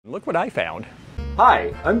Look what I found.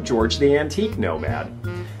 Hi, I'm George the Antique Nomad.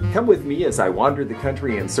 Come with me as I wander the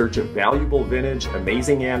country in search of valuable vintage,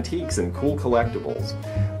 amazing antiques, and cool collectibles.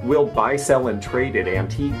 We'll buy, sell, and trade at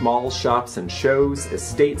antique malls, shops, and shows,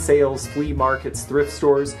 estate sales, flea markets, thrift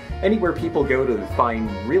stores, anywhere people go to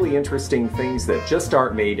find really interesting things that just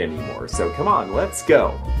aren't made anymore. So come on, let's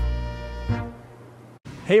go.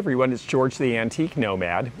 Hey everyone, it's George the Antique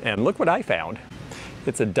Nomad, and look what I found.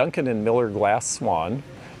 It's a Duncan & Miller glass swan.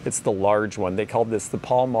 It's the large one. They call this the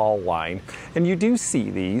Pall Mall line. And you do see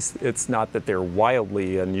these. It's not that they're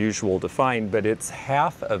wildly unusual to find, but it's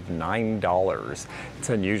half of $9. It's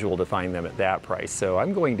unusual to find them at that price. So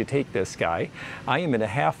I'm going to take this guy. I am in a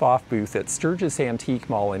half-off booth at Sturgis Antique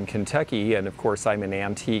Mall in Kentucky, and of course I'm an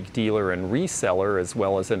antique dealer and reseller as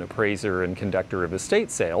well as an appraiser and conductor of estate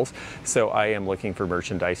sales. So I am looking for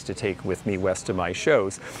merchandise to take with me west of my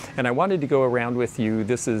shows. And I wanted to go around with you.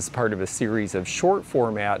 This is part of a series of short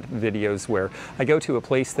format videos where I go to a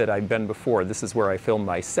place that I've been before. This is where I filmed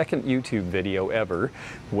my second YouTube video ever,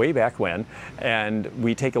 way back when, and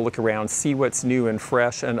we take a look around, see what's new and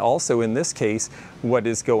fresh, and also in this case what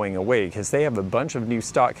is going away, because they have a bunch of new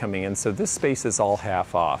stock coming in, so this space is all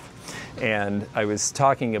half off. And I was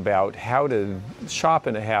talking about how to shop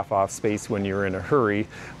in a half-off space when you're in a hurry.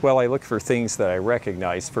 Well, I look for things that I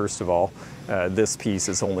recognize, first of all. This piece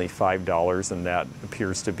is only $5, and that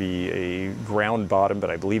appears to be a ground bottom, but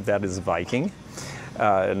I believe that is Viking.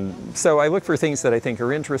 And so I look for things that I think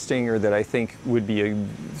are interesting or that I think would be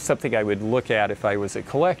something I would look at if I was a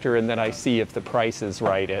collector, and then I see if the price is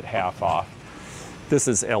right at half off. This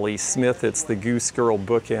is Ellie Smith. It's the Goose Girl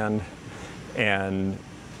bookend, and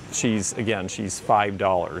she's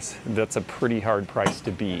 $5. That's a pretty hard price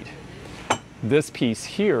to beat. This piece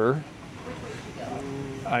here,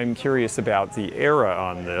 I'm curious about the era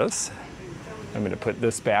on this. I'm going to put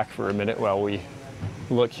this back for a minute while we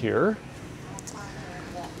look here.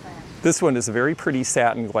 This one is a very pretty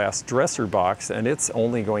satin glass dresser box, and it's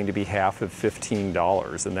only going to be half of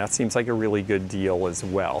 $15, and that seems like a really good deal as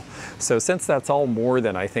well. So since that's all more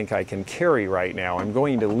than I think I can carry right now, I'm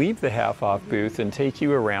going to leave the half-off booth and take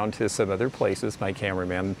you around to some other places. My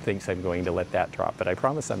cameraman thinks I'm going to let that drop, but I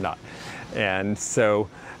promise I'm not. And so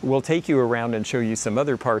we'll take you around and show you some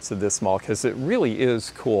other parts of this mall, because it really is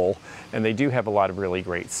cool, and they do have a lot of really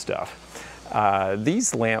great stuff.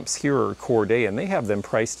 These lamps here are Corday, and they have them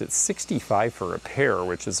priced at $65 for a pair,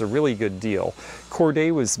 which is a really good deal.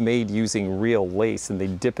 Corday was made using real lace, and they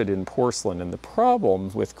dip it in porcelain, and the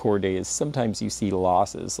problem with Corday is sometimes you see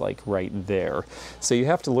losses, like right there. So you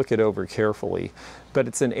have to look it over carefully. But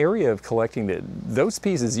it's an area of collecting that those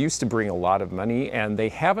pieces used to bring a lot of money, and they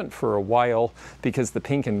haven't for a while because the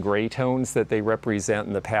pink and gray tones that they represent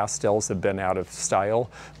and the pastels have been out of style.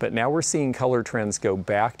 But now we're seeing color trends go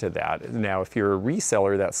back to that. Now, if you're a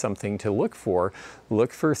reseller, that's something to look for.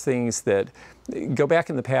 Look for things that go back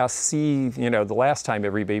in the past, see, the last time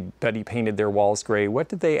everybody painted their walls gray, what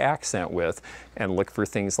did they accent with? And look for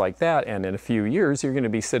things like that. And in a few years, you're going to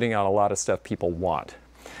be sitting on a lot of stuff people want.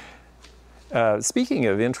 Speaking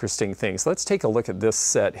of interesting things, let's take a look at this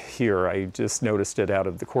set here. I just noticed it out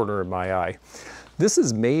of the corner of my eye. This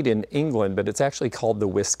is made in England, but it's actually called the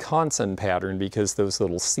Wisconsin pattern because those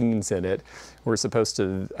little scenes in it were supposed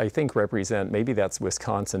to, I think, represent, maybe that's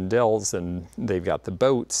Wisconsin Dells, and they've got the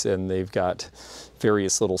boats and they've got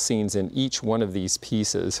various little scenes in each one of these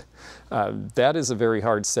pieces. That is a very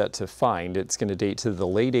hard set to find. It's going to date to the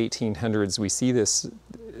late 1800s. We see this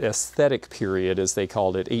aesthetic period, as they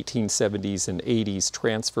called it, 1870s and 80s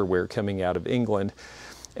transferware coming out of England.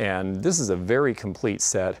 And this is a very complete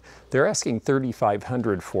set. They're asking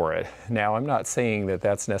 $3,500 for it. Now, I'm not saying that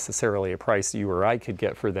that's necessarily a price you or I could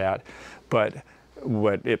get for that, but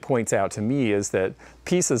what it points out to me is that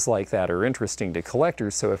pieces like that are interesting to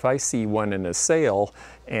collectors. So if I see one in a sale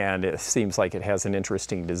and it seems like it has an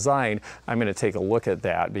interesting design, I'm going to take a look at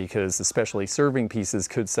that, because especially serving pieces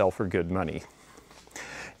could sell for good money.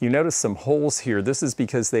 You notice some holes here. This is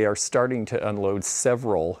because they are starting to unload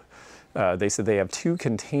several. They said they have 2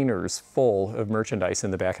 containers full of merchandise in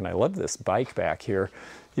the back, and I love this bike back here.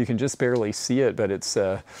 You can just barely see it, but it's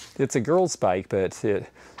a girl's bike, but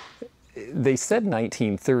they said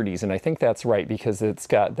 1930s, and I think that's right because it's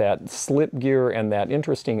got that slip gear and that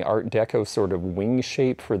interesting Art Deco sort of wing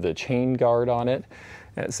shape for the chain guard on it.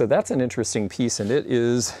 So that's an interesting piece, and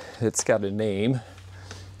it's got a name.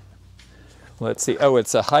 Let's see. Oh,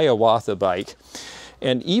 it's a Hiawatha bike.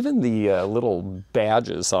 And even the little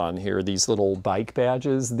badges on here, these little bike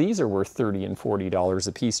badges, these are worth $30 and $40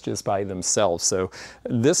 a piece just by themselves. So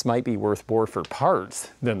this might be worth more for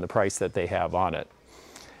parts than the price that they have on it.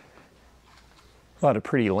 A lot of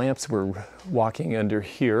pretty lamps. We're walking under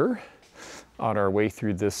here on our way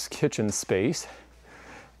through this kitchen space.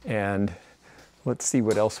 And let's see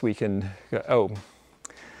what else we can, oh,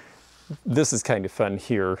 this is kind of fun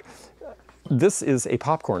here. This is a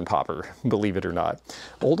popcorn popper, believe it or not.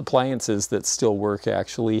 Old appliances that still work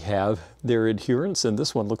actually have their adherents, and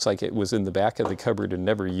this one looks like it was in the back of the cupboard and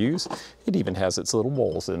never used. It even has its little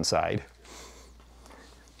bowls inside.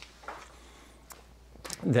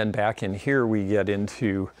 Then back in here we get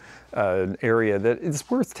into an area that is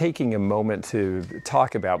worth taking a moment to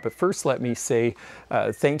talk about. But first let me say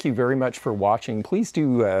thank you very much for watching. Please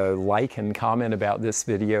do like and comment about this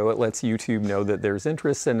video. It lets YouTube know that there's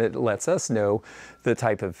interest, and it lets us know the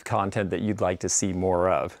type of content that you'd like to see more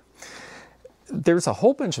of. There's a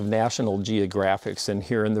whole bunch of National Geographics in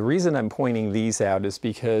here, and the reason I'm pointing these out is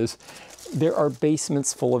because there are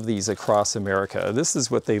basements full of these across America. This is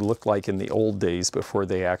what they looked like in the old days before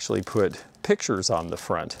they actually put pictures on the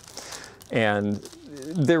front. And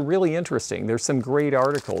they're really interesting. There's some great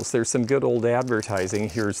articles. There's some good old advertising.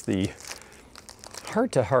 Here's the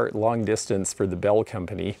heart-to-heart long distance for the Bell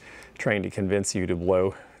Company, trying to convince you to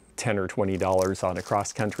blow $10 or $20 on a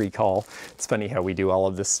cross-country call. It's funny how we do all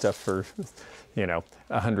of this stuff for, you know,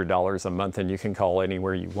 $100 a month, and you can call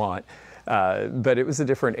anywhere you want. But it was a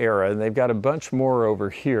different era, and they've got a bunch more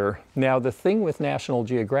over here. Now, the thing with National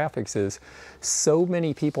Geographics is so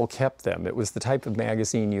many people kept them. It was the type of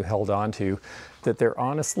magazine you held on to that they're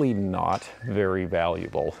honestly not very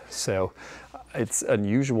valuable. So it's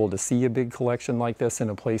unusual to see a big collection like this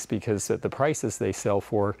in a place, because at the prices they sell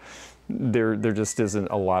for, there just isn't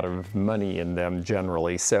a lot of money in them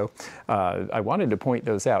generally. So I wanted to point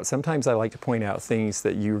those out. Sometimes I like to point out things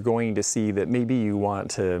that you're going to see that maybe you want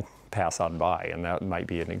to pass on by, and that might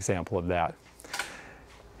be an example of that.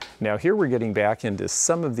 Now here we're getting back into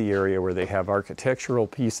some of the area where they have architectural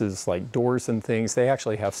pieces like doors and things. They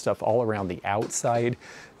actually have stuff all around the outside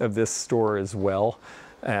of this store as well.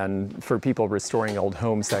 And for people restoring old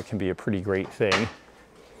homes, that can be a pretty great thing.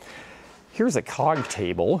 Here's a cog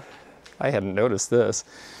table. I hadn't noticed this.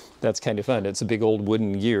 That's kind of fun. It's a big old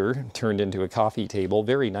wooden gear turned into a coffee table,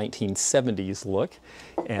 very 1970s look,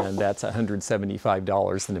 and that's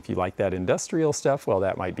 $175. And if you like that industrial stuff, well,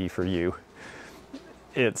 that might be for you.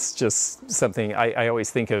 It's just something, I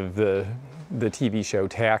always think of the TV show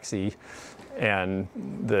Taxi and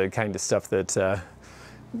the kind of stuff that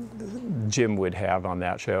Jim would have on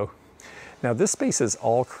that show. Now this space is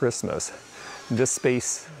all Christmas. This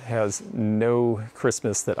space has no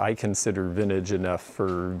Christmas that I consider vintage enough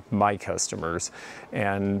for my customers.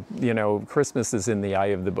 And, you know, Christmas is in the eye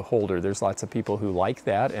of the beholder. There's lots of people who like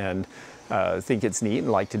that and think it's neat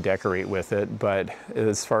and like to decorate with it. But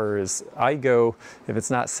as far as I go, if it's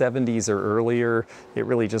not 70s or earlier, it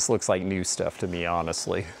really just looks like new stuff to me,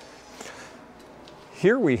 honestly.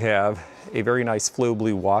 Here we have a very nice Flow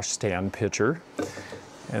Blue washstand pitcher.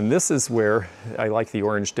 And this is where I like the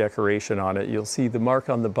orange decoration on it. You'll see the mark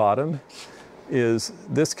on the bottom is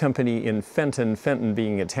this company in Fenton, Fenton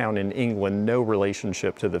being a town in England, no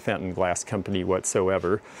relationship to the Fenton Glass Company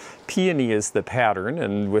whatsoever. Peony is the pattern,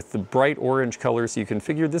 and with the bright orange colors, you can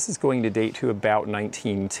figure this is going to date to about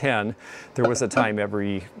 1910. There was a time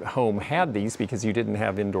every home had these because you didn't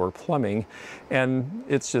have indoor plumbing, and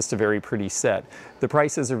it's just a very pretty set. The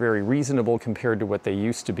prices are very reasonable compared to what they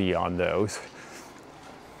used to be on those.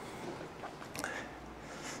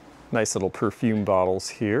 Nice little perfume bottles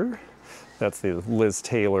here. That's the Liz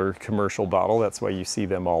Taylor commercial bottle. That's why you see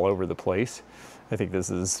them all over the place. I think this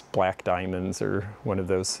is Black Diamonds or one of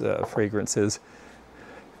those fragrances.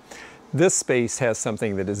 This space has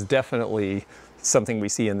something that is definitely something we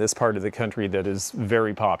see in this part of the country that is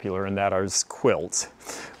very popular, and that is quilts.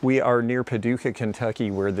 We are near Paducah,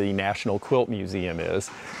 Kentucky, where the National Quilt Museum is,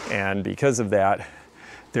 and because of that,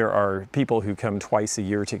 there are people who come twice a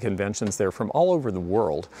year to conventions there from all over the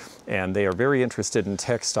world, and they are very interested in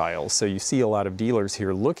textiles. So you see a lot of dealers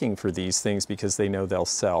here looking for these things because they know they'll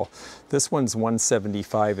sell. This one's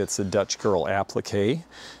 $175. It's a Dutch girl applique.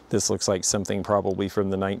 This looks like something probably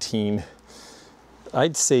from the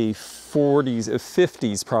I'd say 40s,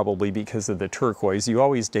 50s probably, because of the turquoise. You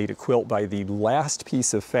always date a quilt by the last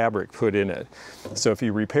piece of fabric put in it. So if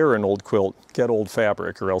you repair an old quilt, get old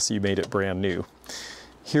fabric, or else you made it brand new.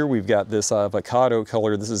 Here we've got this avocado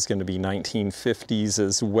color. This is going to be 1950s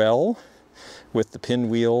as well, with the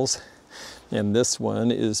pinwheels. And this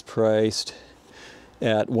one is priced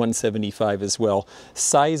at $175 as well.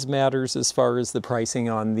 Size matters as far as the pricing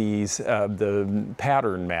on these. The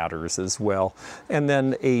pattern matters as well. And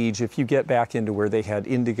then age, if you get back into where they had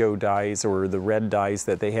indigo dyes or the red dyes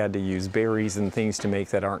that they had to use berries and things to make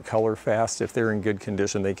that aren't color fast, if they're in good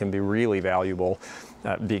condition, they can be really valuable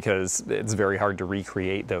because it's very hard to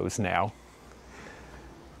recreate those now.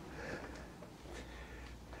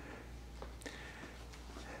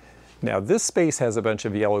 Now this space has a bunch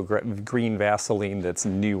of yellow-green Vaseline that's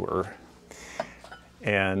newer.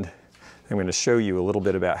 And I'm going to show you a little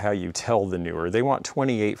bit about how you tell the newer. They want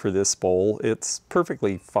 $28 for this bowl. It's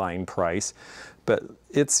perfectly fine price, but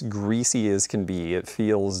it's greasy as can be. It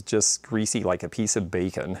feels just greasy like a piece of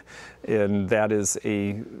bacon. And that is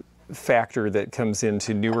a factor that comes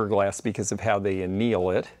into newer glass because of how they anneal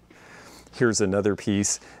it. Here's another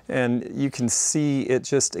piece, and you can see it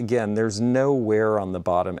just, again, there's no wear on the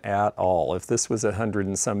bottom at all. If this was 100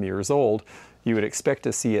 and some years old, you would expect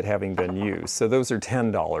to see it having been used. So those are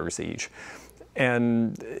 $10 each.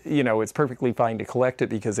 And, you know, it's perfectly fine to collect it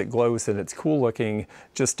because it glows and it's cool looking.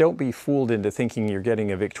 Just don't be fooled into thinking you're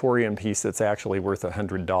getting a Victorian piece that's actually worth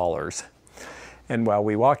 $100. And while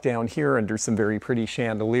we walk down here under some very pretty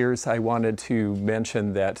chandeliers, I wanted to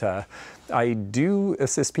mention that I do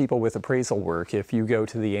assist people with appraisal work. If you go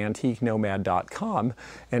to the antiquenomad.com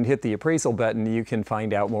and hit the appraisal button, you can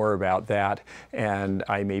find out more about that, and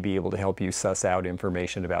I may be able to help you suss out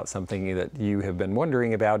information about something that you have been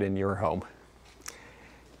wondering about in your home.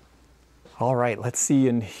 All right, let's see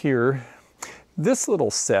in here. This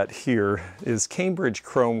little set here is Cambridge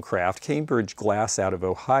Chromecraft. Cambridge Glass out of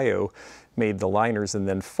Ohio made the liners, and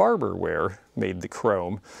then Farberware made the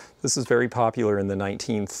chrome. This is very popular in the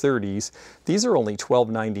 1930s. These are only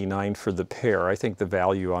 $12.99 for the pair. I think the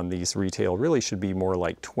value on these retail really should be more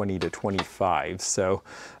like $20 to $25. So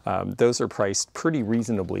those are priced pretty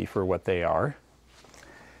reasonably for what they are.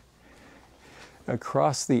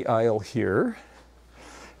 Across the aisle here,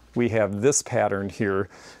 we have this pattern here,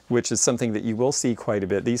 which is something that you will see quite a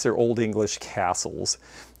bit. These are Old English castles.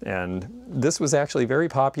 And this was actually very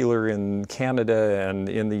popular in Canada and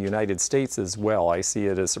in the United States as well. I see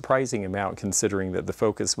it a surprising amount considering that the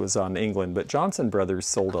focus was on England, but Johnson Brothers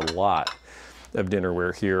sold a lot of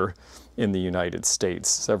dinnerware here in the United States.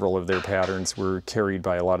 Several of their patterns were carried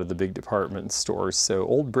by a lot of the big department stores. So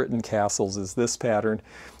Old Britain Castles is this pattern,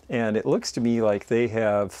 and it looks to me like they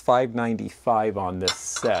have $5.95 on this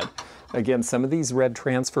set. Again, some of these red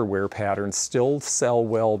transferware patterns still sell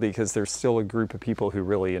well because there's still a group of people who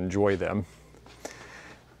really enjoy them.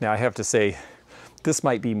 Now I have to say, this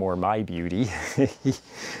might be more my beauty.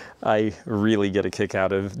 I really get a kick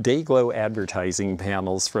out of Dayglow advertising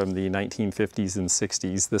panels from the 1950s and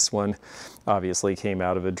 60s. This one obviously came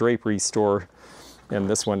out of a drapery store, and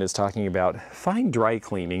this one is talking about fine dry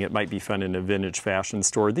cleaning. It might be fun in a vintage fashion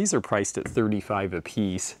store. These are priced at $35 a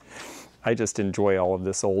piece. I just enjoy all of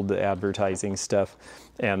this old advertising stuff,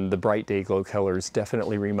 and the bright Dayglow colors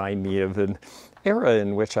definitely remind me of an era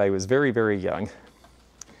in which I was very, very young.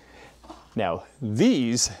 Now,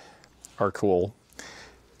 these are cool.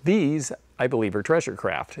 These, I believe, are Treasure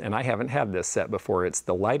Craft, and I haven't had this set before. It's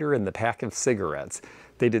the lighter and the pack of cigarettes.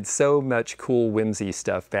 They did so much cool whimsy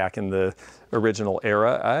stuff back in the original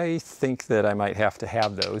era. I think that I might have to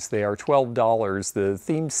have those. They are $12.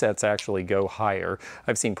 The themed sets actually go higher.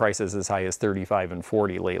 I've seen prices as high as $35 and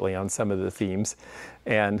 $40 lately on some of the themes.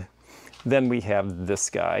 And then we have this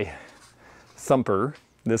guy, Thumper.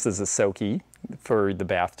 This is a Soaky for the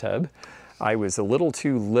bathtub. I was a little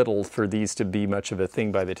too little for these to be much of a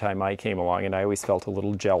thing by the time I came along, and I always felt a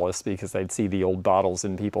little jealous because I'd see the old bottles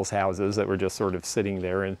in people's houses that were just sort of sitting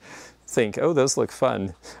there and think, oh, those look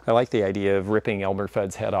fun. I like the idea of ripping Elmer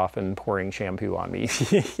Fudd's head off and pouring shampoo on me.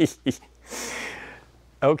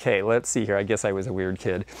 Okay, let's see here. I guess I was a weird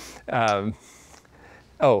kid.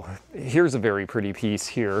 Oh, here's a very pretty piece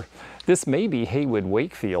here. This may be Haywood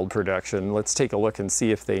Wakefield production. Let's take a look and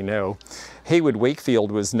see if they know. Haywood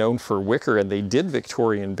Wakefield was known for wicker, and they did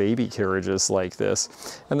Victorian baby carriages like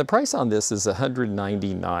this. And the price on this is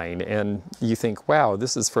 $199. And you think, wow,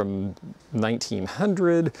 this is from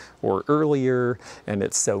 1900 or earlier, and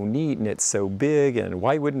it's so neat and it's so big, and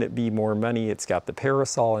why wouldn't it be more money? It's got the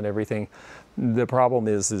parasol and everything. The problem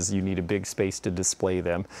is you need a big space to display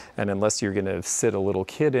them, and unless you're going to sit a little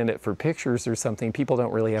kid in it for pictures or something, people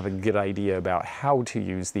don't really have a good idea about how to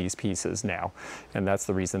use these pieces now, and that's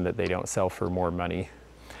the reason that they don't sell for more money.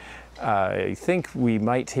 I think we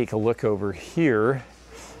might take a look over here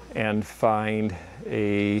and find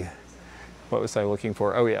a, what was I looking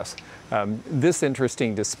for? Oh yes, this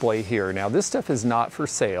interesting display here. Now this stuff is not for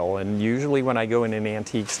sale, and usually when I go in an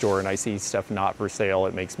antique store and I see stuff not for sale,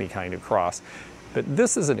 it makes me kind of cross. But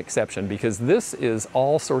this is an exception because this is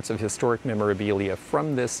all sorts of historic memorabilia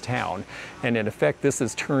from this town. And in effect, this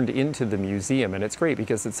is turned into the museum. And it's great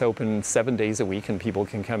because it's open 7 days a week and people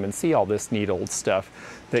can come and see all this neat old stuff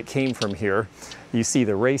that came from here. You see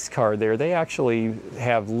the race car there. They actually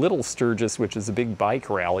have Little Sturgis, which is a big bike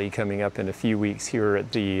rally coming up in a few weeks here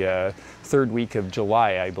at the third week of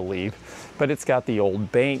July, I believe. But it's got the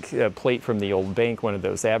old bank plate from the old bank, one of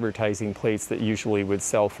those advertising plates that usually would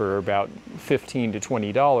sell for about $15 to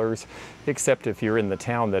 $20, except if you're in the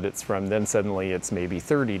town that it's from, then suddenly it's maybe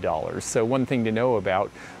 $30. So one thing to know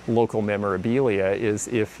about local memorabilia is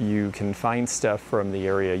if you can find stuff from the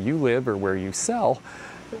area you live or where you sell,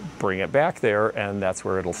 bring it back there and that's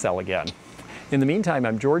where it'll sell again. In the meantime,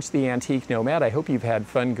 I'm George the Antique Nomad. I hope you've had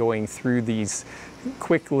fun going through these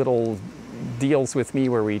quick little deals with me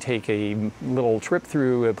where we take a little trip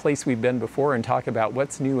through a place we've been before and talk about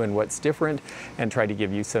what's new and what's different and try to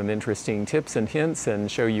give you some interesting tips and hints and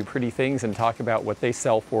show you pretty things and talk about what they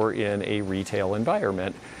sell for in a retail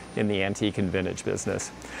environment in the antique and vintage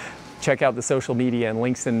business. Check out the social media and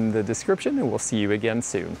links in the description and we'll see you again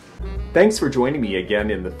soon. Thanks for joining me again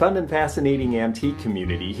in the fun and fascinating antique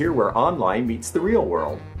community here where online meets the real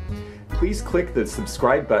world. Please click the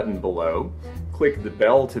subscribe button below, click the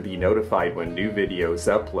bell to be notified when new videos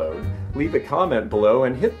upload, leave a comment below,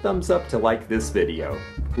 and hit thumbs up to like this video.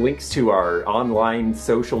 Links to our online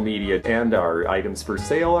social media and our items for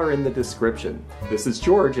sale are in the description. This is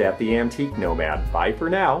George at the Antique Nomad. Bye for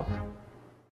now.